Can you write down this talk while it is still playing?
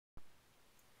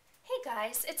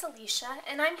guys, it's Alicia,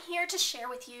 and I'm here to share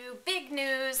with you big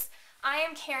news. I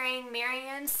am carrying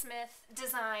Marion Smith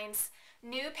Designs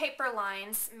new paper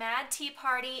lines, Mad Tea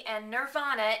Party and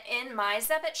Nirvana in my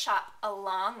Zebbit shop,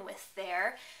 along with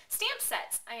their stamp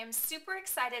sets. I am super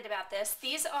excited about this.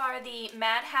 These are the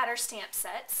Mad Hatter stamp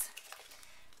sets.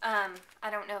 I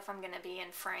don't know if I'm going to be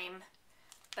in frame,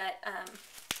 but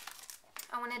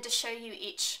I wanted to show you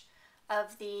each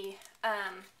of the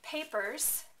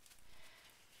papers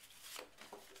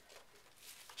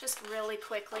just really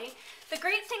quickly. The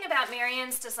great thing about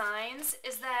Marion's designs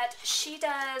is that she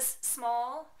does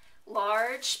small,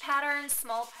 large patterns,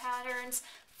 small patterns,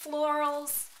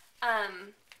 florals,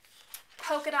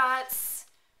 polka dots,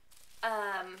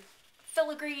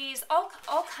 filigrees, all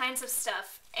kinds of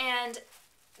stuff. And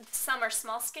some are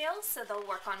small scales, so they'll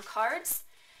work on cards.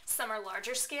 Some are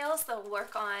larger scales, they'll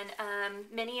work on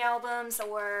mini albums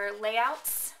or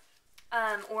layouts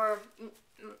or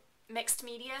mixed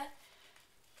media.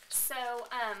 So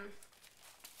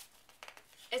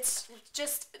it's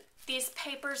just, these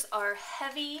papers are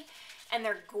heavy and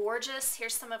they're gorgeous.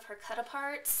 Here's some of her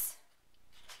cut-aparts.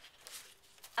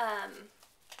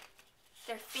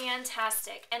 They're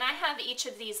fantastic. And I have each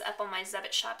of these up on my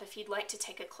Zebbit shop if you'd like to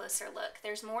take a closer look.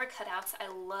 There's more cutouts. I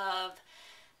love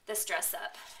this dress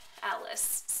up,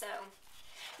 Alice. So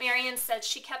Marion said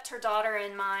she kept her daughter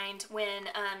in mind when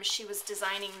she was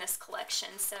designing this collection.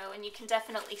 So, and you can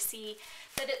definitely see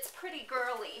that it's pretty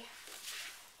girly.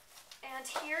 And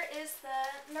here is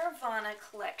the Nirvana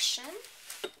collection.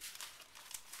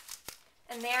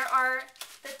 And there are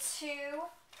the two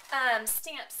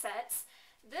stamp sets.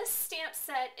 This stamp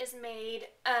set is made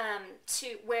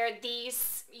to where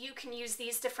these, you can use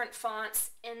these different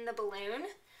fonts in the balloon.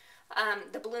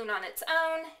 The balloon on its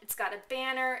own, it's got a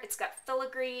banner, it's got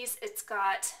filigrees, it's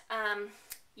got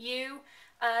you,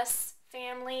 us,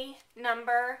 family,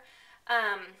 number,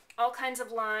 all kinds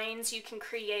of lines. You can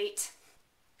create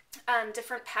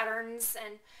different patterns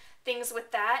and things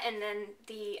with that. And then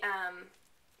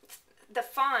the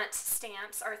font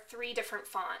stamps are 3 different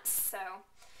fonts. So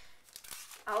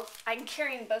I'm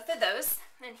carrying both of those.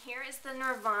 And here is the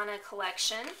Nirvana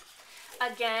collection.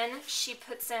 Again, she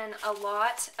puts in a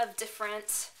lot of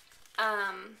different,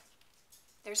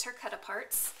 there's her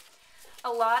cut-aparts, a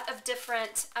lot of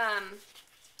different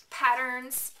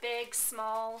patterns, big,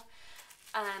 small,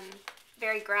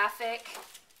 very graphic,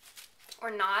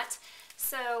 or not.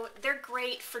 So they're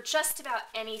great for just about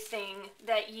anything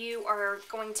that you are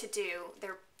going to do.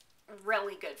 They're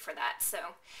really good for that. So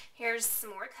here's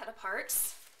some more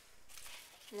cut-aparts,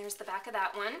 and there's the back of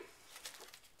that one.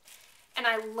 And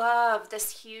I love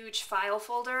this huge file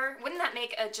folder. Wouldn't that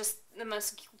make just the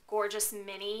most gorgeous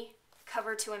mini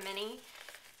cover to a mini?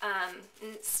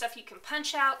 Stuff you can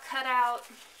punch out, cut out.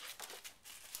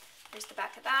 There's the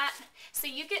back of that. So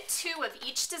you get 2 of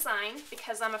each design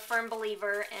because I'm a firm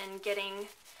believer in getting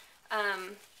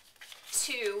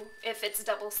 2 if it's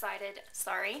double-sided.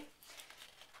 Sorry.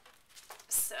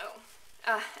 So,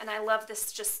 and I love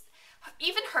this. Just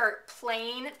even her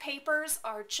plain papers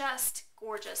are just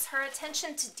gorgeous. Her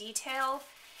attention to detail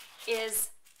is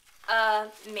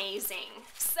amazing.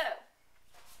 So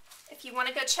if you want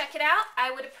to go check it out, I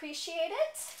would appreciate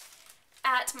it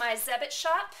at my Zebbit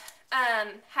shop,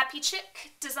 Happy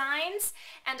Chick Designs,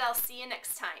 and I'll see you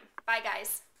next time. Bye,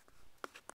 guys.